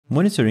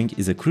Monitoring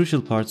is a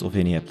crucial part of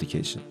any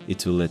application.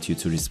 It will let you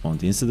to respond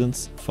to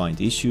incidents, find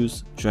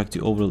issues, track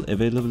the overall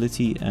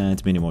availability,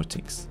 and many more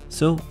things.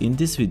 So in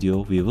this video,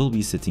 we will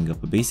be setting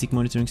up a basic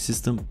monitoring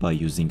system by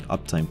using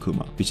Uptime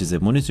Kuma, which is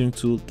a monitoring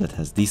tool that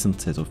has decent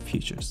set of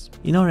features.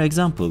 In our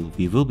example,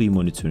 we will be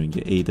monitoring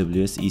an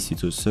AWS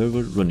EC2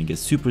 server running a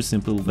super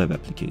simple web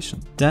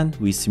application. Then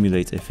we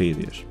simulate a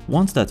failure.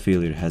 Once that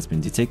failure has been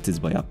detected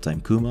by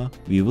Uptime Kuma,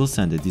 we will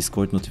send a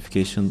Discord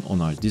notification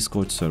on our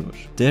Discord server.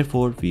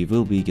 Therefore, we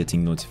will be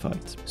getting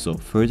notified. So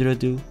further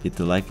ado, hit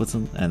the like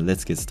button and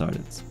let's get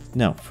started.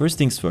 Now, first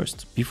things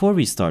first, before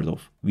we start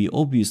off, we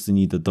obviously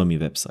need a dummy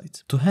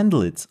website. To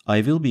handle it,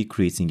 I will be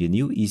creating a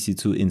new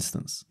EC2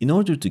 instance. In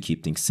order to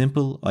keep things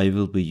simple, I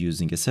will be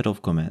using a set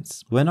of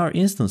commands. When our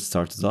instance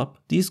starts up,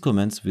 these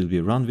commands will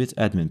be run with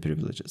admin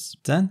privileges.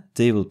 Then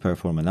they will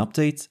perform an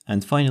update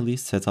and finally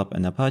set up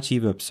an Apache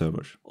web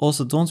server.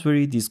 Also, don't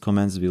worry, these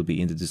commands will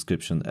be in the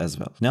description as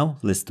well. Now,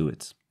 let's do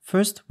it.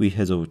 First, we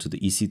head over to the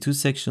EC2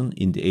 section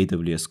in the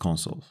AWS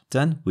console.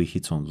 Then we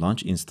hit on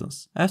Launch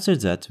Instance. After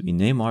that, we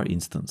name our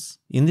instance.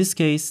 In this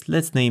case,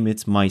 let's name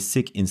it My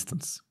Sick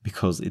Instance,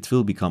 because it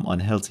will become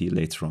unhealthy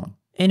later on.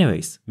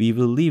 Anyways, we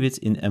will leave it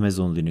in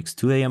Amazon Linux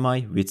 2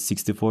 AMI with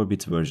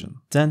 64-bit version.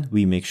 Then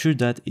we make sure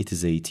that it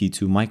is a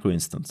T2 micro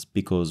instance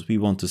because we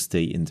want to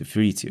stay in the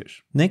free tier.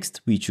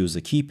 Next, we choose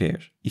a key pair.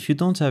 If you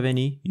don't have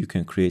any, you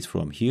can create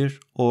from here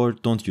or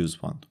don't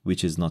use one,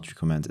 which is not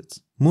recommended.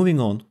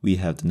 Moving on, we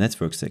have the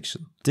network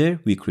section.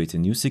 There we create a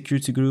new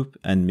security group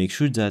and make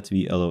sure that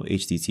we allow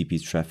HTTP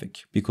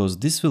traffic, because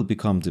this will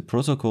become the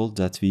protocol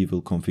that we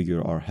will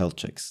configure our health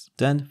checks.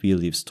 Then we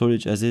leave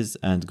storage as is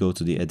and go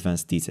to the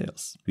advanced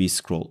details. We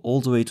scroll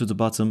all the way to the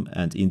bottom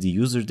and in the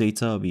user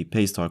data we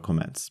paste our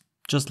commands,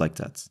 just like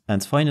that.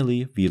 And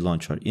finally, we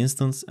launch our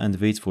instance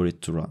and wait for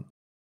it to run.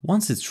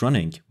 Once it's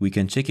running, we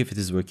can check if it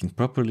is working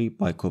properly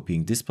by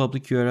copying this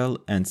public URL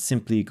and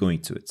simply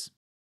going to it.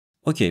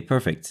 Okay,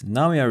 perfect.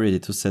 Now we are ready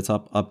to set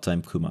up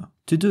Uptime Kuma.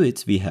 To do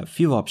it, we have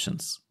few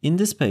options. In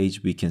this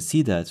page, we can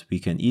see that we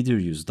can either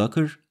use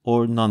Docker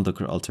or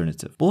non-Docker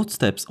alternative. Both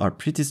steps are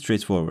pretty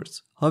straightforward.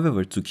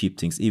 However, to keep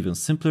things even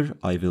simpler,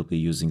 I will be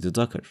using the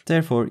Docker.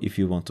 Therefore, if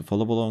you want to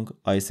follow along,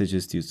 I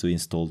suggest you to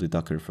install the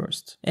Docker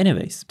first.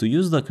 Anyways, to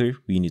use Docker,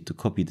 we need to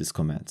copy this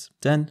command.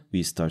 Then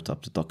we start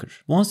up the Docker.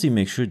 Once we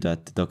make sure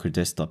that the Docker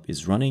desktop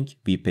is running,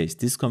 we paste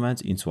this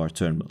command into our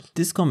terminal.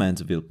 This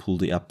command will pull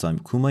the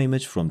Uptime Kuma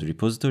image from the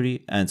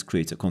repository and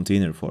create a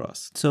container for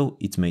us, so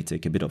it may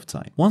take a bit of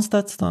time. Once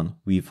that's done,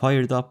 we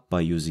fire it up by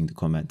using the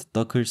command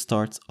docker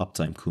start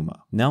uptime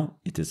kuma. Now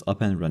it is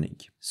up and running.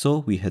 So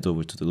we head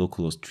over to the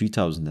localhost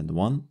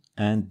 3001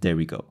 and there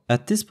we go.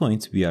 At this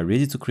point, we are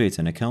ready to create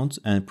an account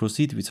and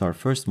proceed with our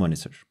first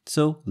monitor.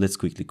 So let's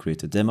quickly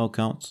create a demo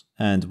account,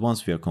 and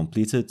once we are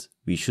completed,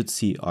 we should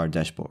see our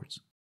dashboard.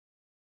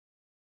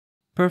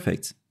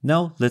 Perfect.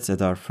 Now let's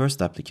add our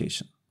first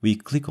application. We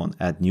click on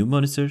Add New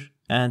Monitor,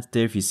 and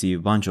there we see a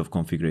bunch of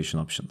configuration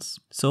options.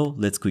 So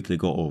let's quickly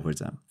go over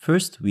them.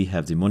 First, we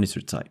have the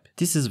monitor type.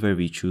 This is where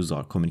we choose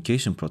our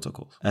communication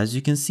protocol. As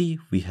you can see,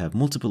 we have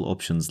multiple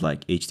options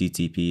like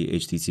HTTP,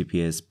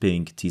 HTTPS,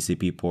 ping,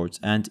 TCP port,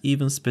 and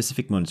even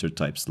specific monitor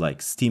types like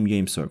Steam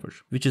Game Server,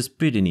 which is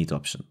pretty neat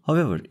option.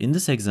 However, in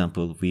this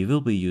example, we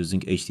will be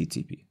using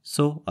HTTP,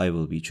 so I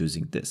will be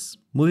choosing this.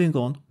 Moving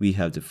on, we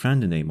have the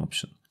friend name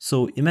option.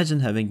 So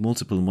imagine having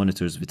multiple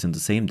monitors within the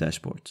same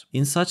dashboard.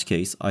 In such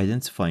case,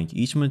 identifying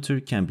each monitor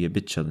can be a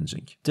bit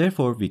challenging.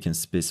 Therefore, we can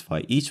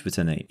specify each with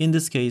a name. In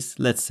this case,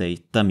 let's say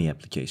dummy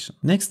application.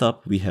 Next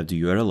up, we have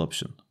the URL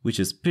option, which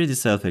is pretty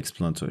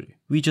self-explanatory.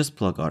 We just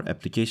plug our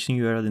application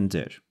URL in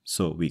there.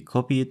 So we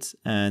copy it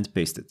and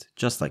paste it,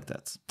 just like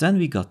that. Then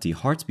we got the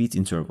heartbeat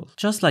interval.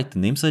 Just like the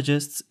name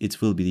suggests,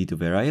 it will be the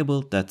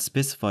variable that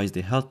specifies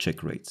the health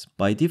check rate.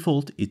 By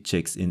default, it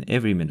checks in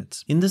every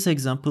minute. In this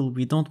example,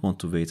 we don't want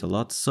to wait a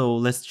lot, so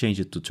let's change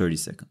it to 30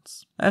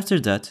 seconds. After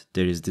that,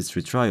 there is this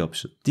retry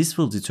option. This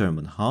will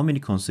determine how many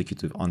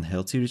consecutive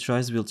unhealthy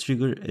retries will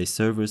trigger a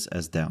service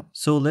as down.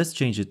 So let's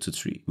change it to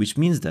 3, which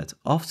means that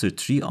after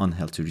 3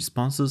 unhealthy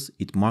responses,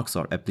 it marks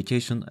our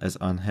application as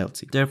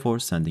unhealthy, therefore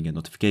sending a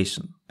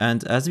notification.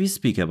 And as we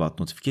speak about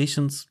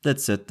notifications,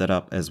 let's set that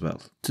up as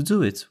well. To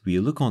do it, we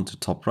look on the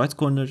top right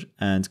corner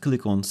and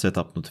click on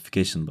Setup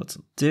Notification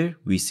button. There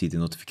we see the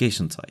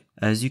notification type.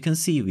 As you can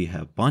see, we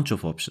have a bunch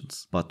of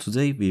options, but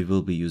today we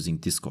will be using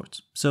Discord,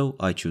 so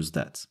I choose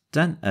that.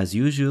 Then, as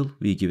usual,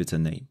 we give it a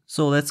name.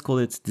 So let's call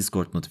it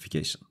Discord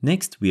notification.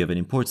 Next, we have an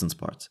important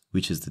part,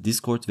 which is the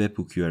Discord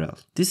webhook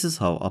URL. This is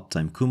how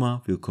Uptime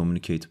Kuma will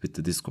communicate with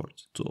the Discord.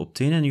 To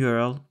obtain an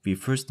URL, we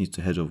first need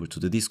to head over to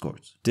the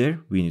Discord.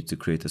 There, we need to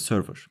create a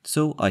server.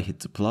 So I hit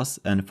the plus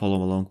and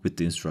follow along with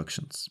the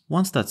instructions.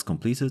 Once that's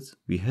completed,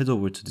 we head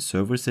over to the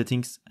server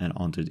settings and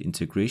under the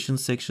integration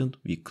section,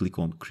 we click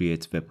on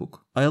Create Webhook.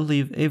 I'll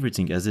leave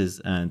everything as is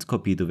and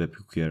copy the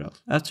webhook URL.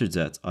 After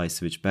that, I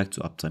switch back to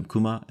Uptime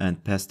Kuma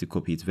and pass the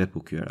copied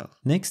webhook URL.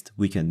 Next,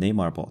 we can name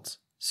our bot.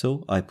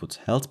 So I put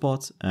health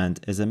bot and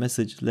as a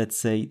message, let's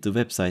say the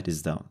website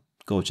is down.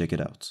 Go check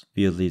it out.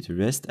 We'll leave the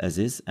rest as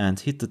is and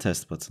hit the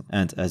test button.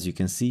 And as you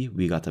can see,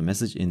 we got a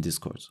message in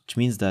Discord, which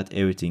means that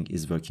everything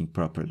is working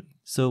properly.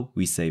 So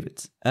we save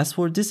it. As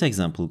for this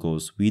example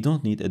goes, we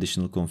don't need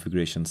additional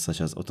configurations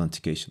such as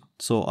authentication.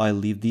 So I'll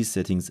leave these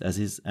settings as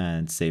is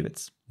and save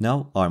it.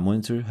 Now our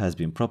monitor has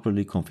been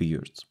properly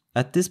configured.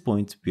 At this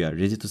point, we are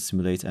ready to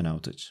simulate an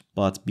outage.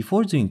 But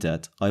before doing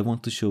that, I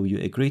want to show you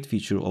a great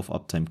feature of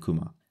Uptime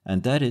Kuma,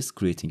 and that is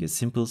creating a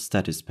simple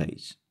status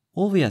page.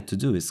 All we had to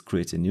do is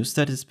create a new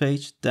status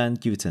page, then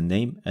give it a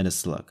name and a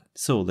slug.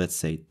 So let's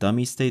say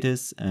dummy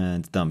status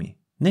and dummy.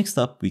 Next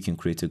up, we can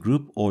create a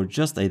group or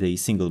just add a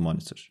single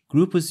monitor.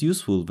 Group is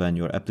useful when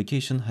your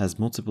application has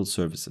multiple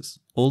services.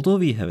 Although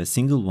we have a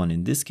single one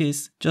in this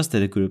case, just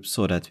add a group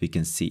so that we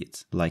can see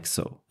it, like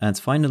so. And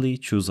finally,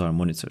 choose our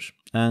monitor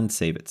and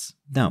save it.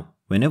 Now,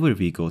 whenever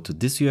we go to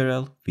this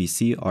URL, we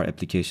see our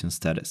application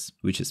status,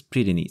 which is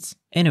pretty neat.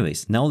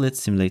 Anyways, now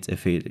let's simulate a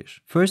failure.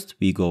 First,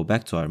 we go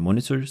back to our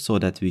monitor so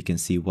that we can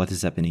see what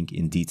is happening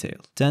in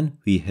detail. Then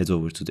we head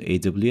over to the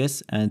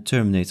AWS and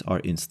terminate our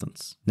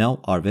instance.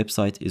 Now our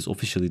website is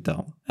officially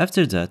down.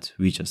 After that,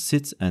 we just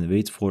sit and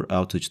wait for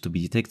outage to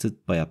be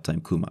detected by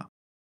Uptime Kuma.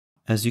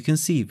 As you can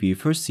see, we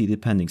first see the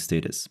pending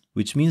status,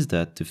 which means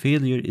that the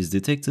failure is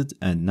detected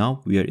and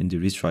now we are in the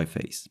retry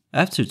phase.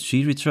 After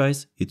 3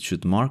 retries, it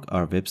should mark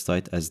our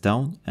website as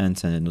down and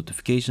send a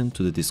notification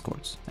to the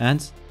Discord.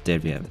 And there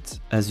we have it.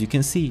 As you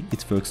can see,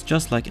 it works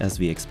just like as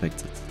we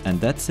expected.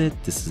 And that's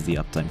it, this is the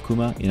Uptime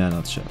Kuma in a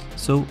nutshell.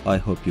 So I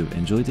hope you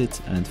enjoyed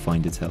it and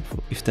find it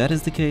helpful. If that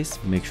is the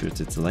case, make sure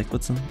to hit the like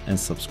button and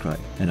subscribe.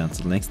 And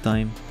until next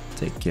time,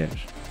 take care.